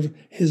sort of,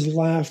 his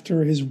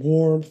laughter, his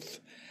warmth,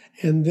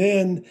 and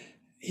then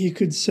he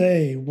could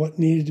say what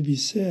needed to be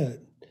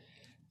said.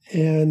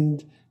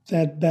 And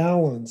that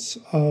balance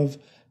of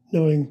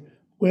knowing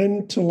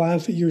when to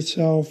laugh at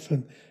yourself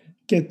and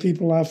get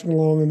people laughing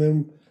along, and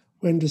then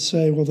when to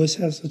say, well, this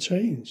has to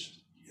change.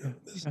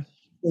 This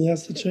really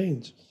has to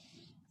change.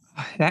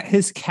 That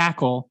his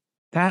cackle,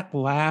 that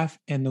laugh,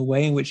 and the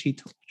way in which he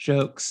told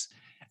jokes.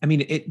 I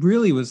mean, it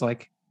really was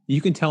like, you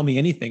can tell me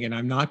anything and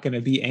I'm not going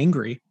to be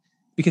angry,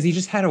 because he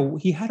had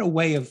a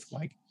way of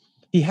like,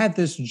 he had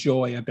this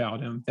joy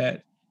about him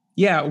that,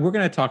 yeah, we're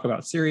going to talk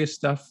about serious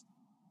stuff,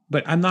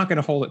 but I'm not going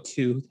to hold it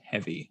too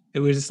heavy. It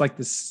was just like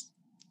this,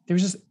 there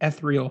was this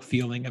ethereal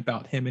feeling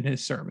about him in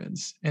his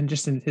sermons and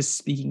just in his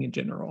speaking in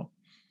general.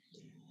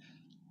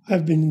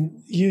 I've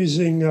been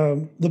using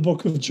the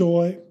Book of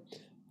Joy.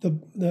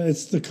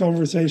 It's the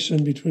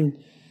conversation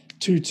between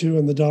Tutu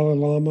and the Dalai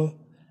Lama.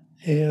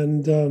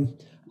 And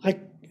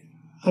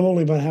I'm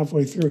only about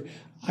halfway through.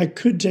 I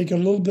could take a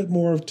little bit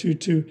more of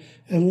Tutu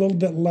and a little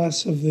bit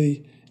less of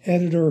the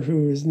editor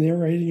who is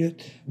narrating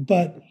it,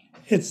 but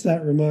it's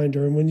that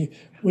reminder. And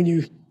when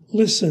you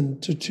listen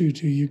to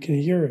Tutu, you can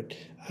hear it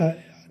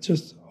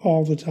just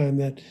all the time,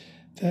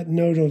 that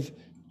note of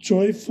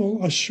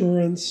joyful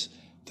assurance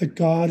that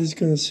God is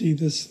going to see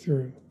this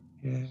through.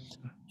 Yeah.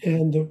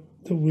 And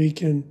that we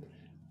can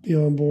be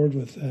on board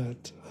with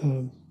that.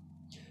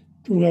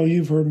 Well,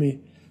 you've heard me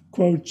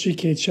quote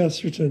G.K.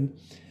 Chesterton,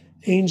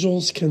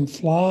 "Angels can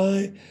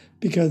fly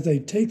because they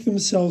take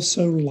themselves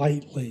so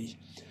lightly.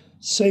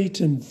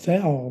 Satan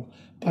fell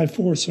by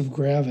force of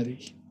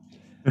gravity."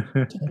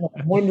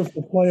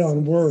 Wonderful play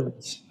on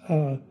words.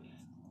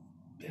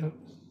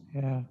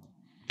 Yeah.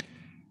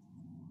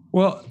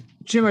 Well,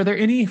 Jim, are there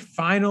any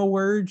final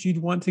words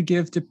you'd want to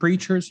give to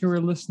preachers who are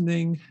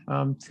listening?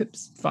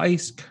 Tips,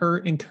 advice,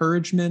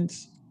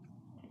 encouragement?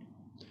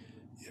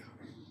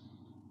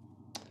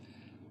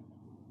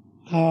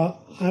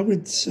 I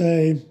would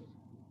say,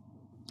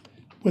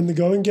 when the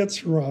going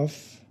gets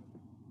rough,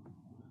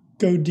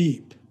 go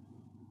deep.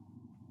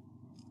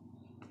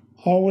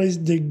 Always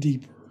dig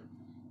deeper.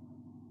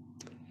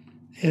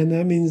 And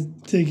that means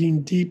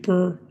digging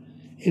deeper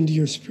into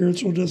your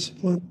spiritual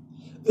discipline,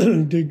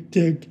 dig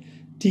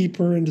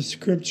deeper into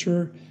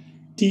scripture,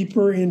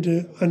 deeper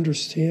into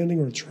understanding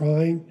or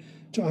trying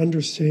to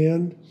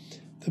understand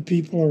the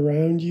people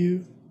around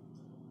you,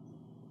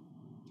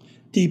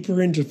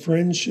 deeper into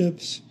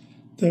friendships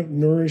that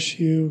nourish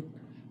you,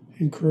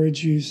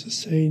 encourage you,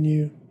 sustain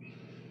you,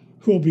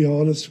 who will be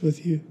honest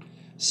with you.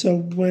 So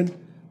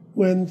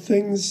when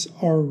things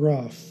are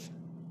rough,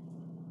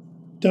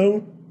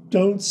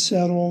 don't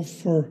settle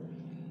for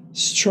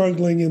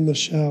struggling in the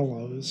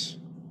shallows.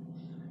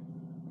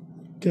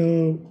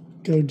 Go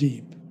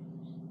deep.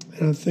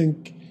 And I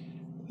think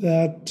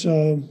that,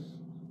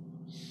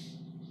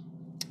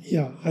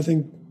 I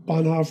think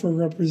Bonhoeffer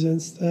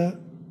represents that.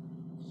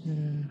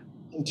 Yeah.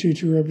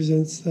 Tutu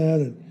represents that,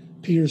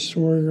 and Peter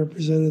Story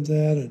represented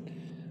that, and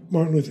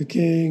Martin Luther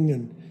King,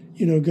 and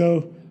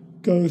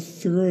go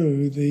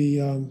through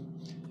the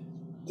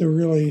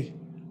really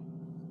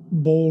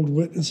bold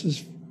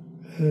witnesses,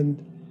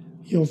 and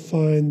you'll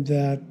find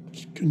that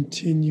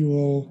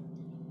continual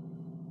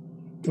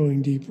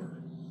going deeper.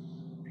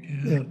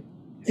 Yeah.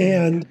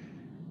 And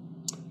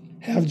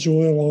have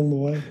joy along the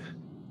way.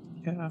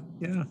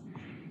 Yeah.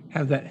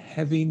 Have that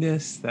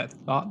heaviness, that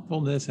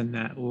thoughtfulness, and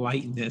that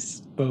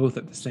lightness both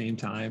at the same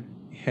time.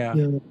 Yeah.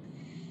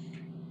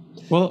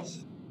 Well,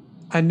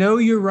 I know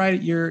you're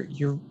right. You're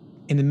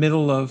in the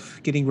middle of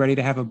getting ready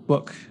to have a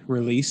book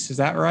release. Is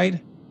that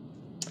right?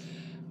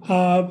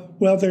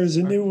 Well, there's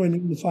a new one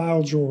in the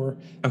file drawer.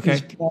 Okay.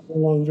 It's plodding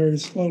along very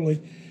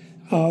slowly.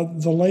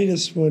 The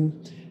latest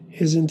one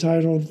is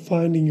entitled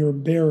Finding Your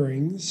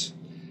Bearings,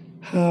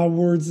 How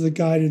Words That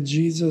Guided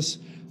Jesus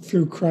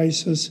Through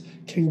Crisis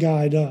Can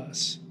Guide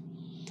Us.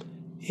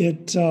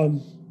 It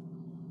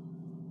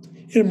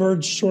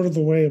emerged sort of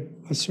the way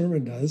a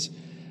sermon does.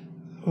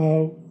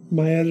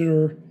 My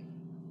editor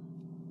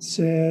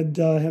said,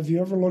 have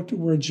you ever looked at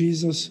where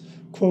Jesus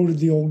quoted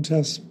the Old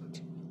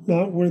Testament?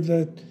 Not where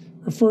that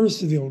refers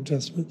to the Old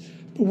Testament,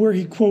 but where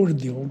he quoted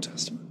the Old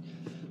Testament.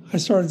 I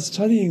started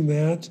studying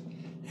that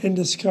and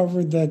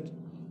discovered that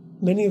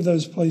many of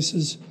those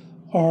places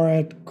are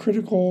at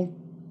critical,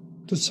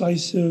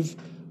 decisive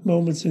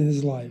moments in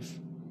his life.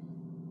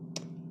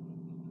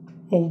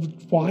 Well,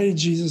 why did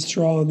Jesus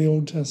draw on the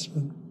Old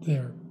Testament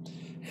there?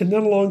 And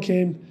then along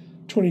came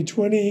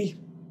 2020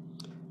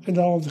 and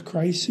all of the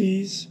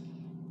crises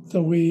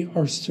that we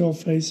are still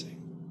facing.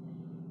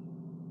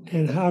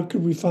 And how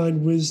could we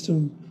find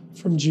wisdom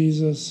from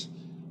Jesus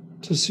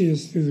to see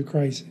us through the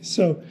crises?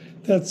 So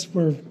that's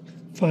where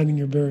Finding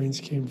Your Bearings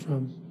came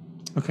from.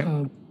 Okay.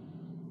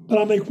 But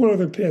I'll make one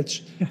other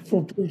pitch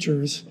for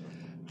preachers.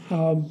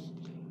 A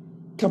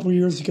couple of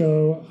years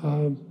ago,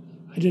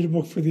 I did a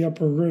book for the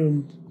Upper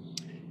Room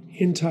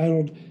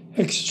entitled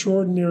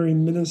Extraordinary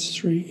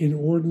Ministry in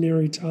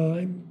Ordinary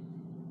Time.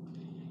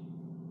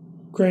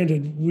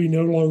 Granted, we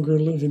no longer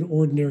live in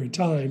ordinary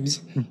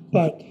times,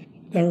 but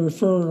that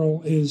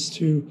referral is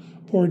to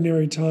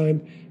ordinary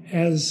time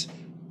as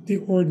the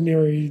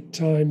ordinary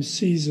time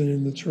season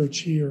in the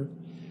church year.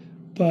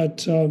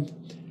 But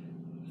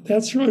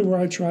that's really where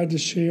I tried to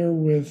share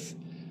with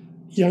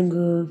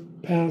younger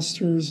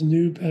pastors,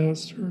 new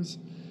pastors,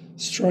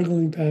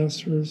 struggling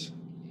pastors,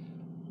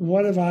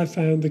 what have I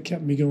found that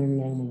kept me going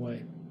along the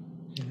way?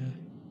 Yeah.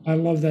 I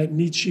love that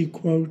Nietzsche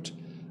quote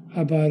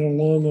about a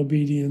long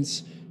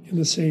obedience in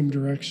the same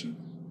direction.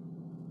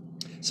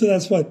 So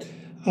that's what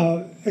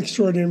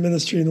Extraordinary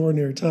Ministry in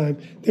Ordinary Time.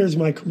 There's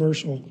my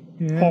commercial.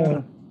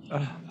 Yeah.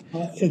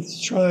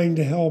 It's trying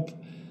to help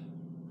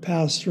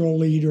pastoral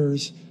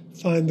leaders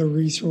find the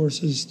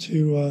resources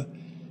to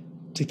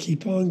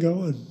keep on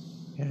going.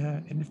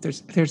 Yeah, and if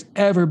there's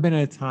ever been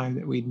a time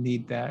that we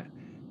need that,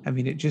 I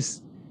mean,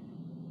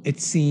 it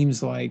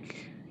seems like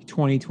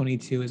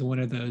 2022 is one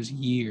of those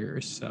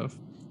years of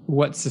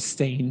what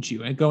sustains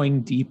you and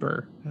going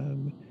deeper,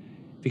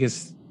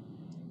 because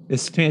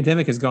this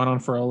pandemic has gone on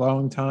for a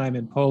long time,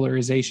 and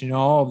polarization,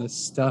 all this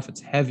stuff,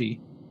 it's heavy.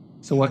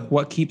 So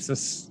what keeps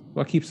us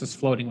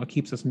floating? What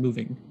keeps us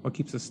moving? What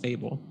keeps us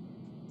stable?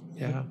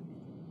 Yeah.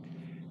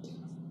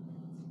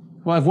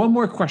 Well, I have one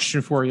more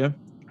question for you.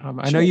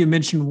 I know you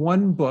mentioned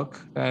one book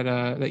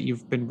that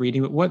you've been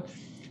reading, but what,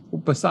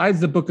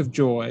 besides the Book of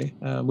Joy,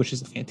 which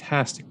is a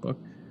fantastic book,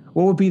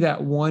 what would be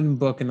that one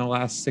book in the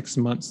last 6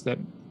 months that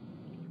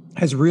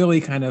has really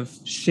kind of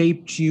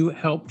shaped you,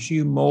 helped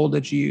you,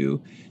 molded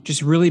you,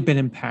 just really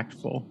been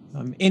impactful?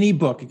 Any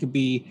book, it could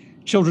be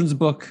a children's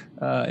book,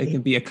 it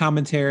can be a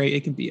commentary,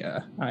 it can be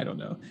an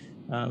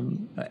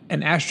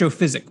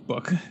astrophysic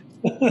book.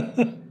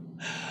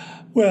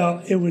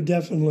 Well, it would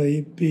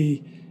definitely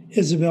be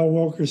Isabel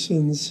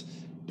Wilkerson's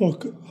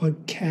book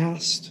on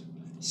caste,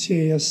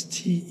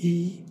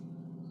 C-A-S-T-E.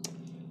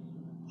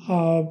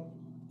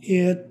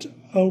 It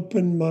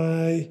opened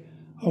my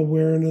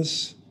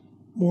awareness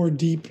more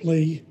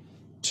deeply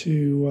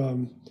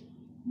to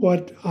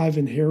what I've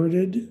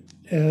inherited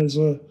as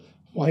a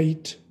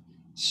white,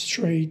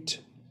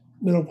 straight,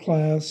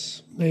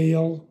 middle-class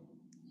male,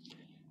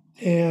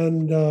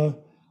 and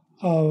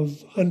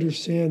of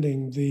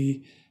understanding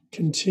the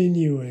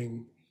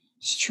continuing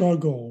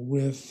struggle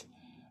with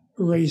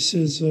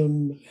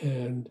racism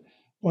and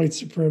white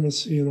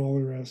supremacy and all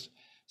the rest.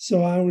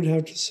 So I would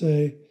have to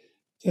say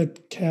that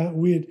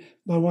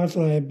my wife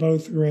and I had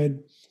both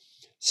read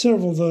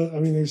several of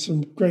there's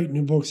some great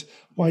new books,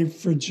 White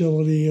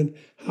Fragility and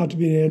How to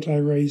Be an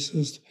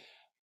Anti-Racist,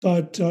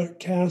 but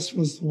Caste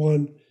was the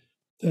one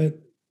that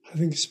I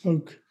think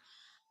spoke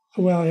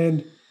well,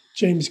 and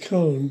James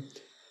Cone,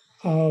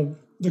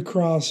 The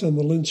Cross and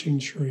the Lynching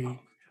Tree,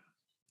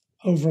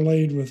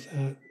 overlaid with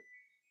that.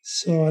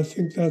 So I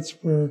think that's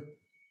where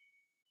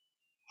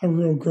a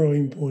real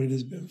growing point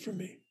has been for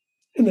me.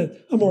 And then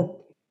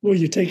will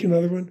you take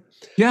another one?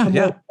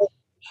 Yeah,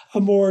 A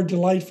more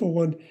delightful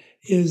one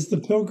is The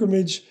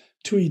Pilgrimage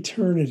to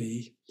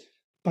Eternity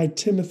by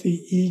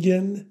Timothy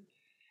Egan.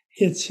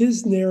 It's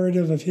his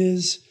narrative of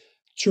his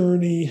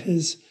journey,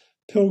 his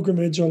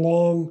pilgrimage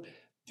along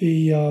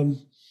the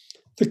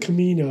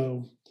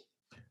Camino,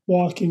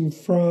 walking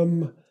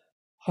from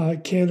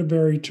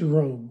Canterbury to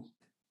Rome,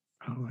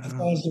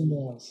 1,000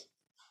 miles.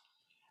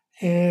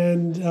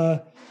 And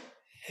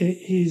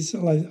he's,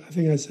 like I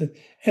think I said,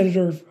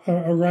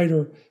 a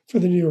writer for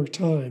the New York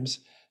Times.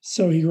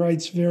 So he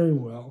writes very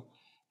well.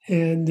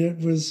 And it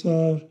was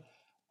a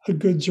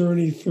good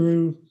journey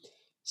through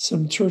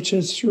some church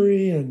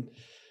history and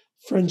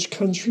French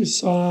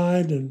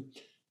countryside. And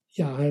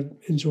yeah, I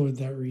enjoyed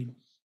that read.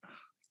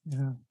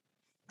 Yeah.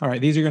 All right.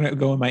 These are going to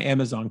go in my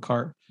Amazon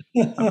cart.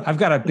 I've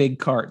got a big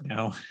cart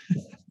now.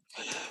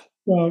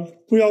 Well,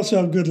 we also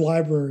have good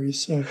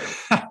libraries. So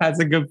That's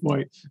a good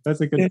point.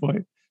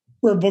 Point.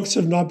 Where books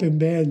have not been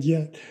banned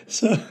yet.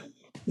 So,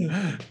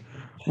 yeah.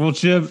 Well,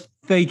 Jim,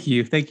 thank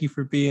you. Thank you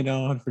for being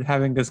on, for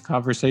having this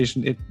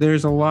conversation.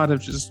 There's a lot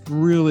of just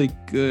really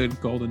good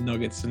golden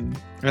nuggets. And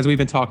as we've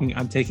been talking,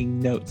 I'm taking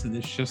notes. And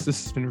this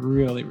has been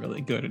really,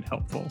 really good and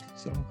helpful.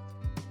 So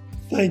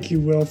thank you,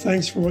 Will.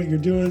 Thanks for what you're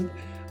doing.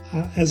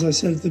 As I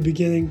said at the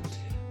beginning,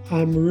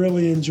 I'm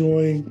really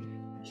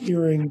enjoying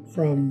hearing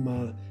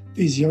from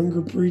these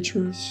younger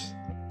preachers.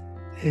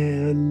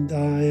 And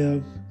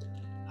I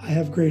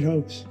have great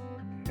hopes.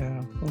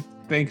 Yeah. Well,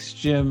 thanks,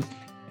 Jim.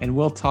 And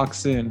we'll talk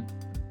soon.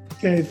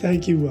 Okay.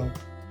 Thank you, Will.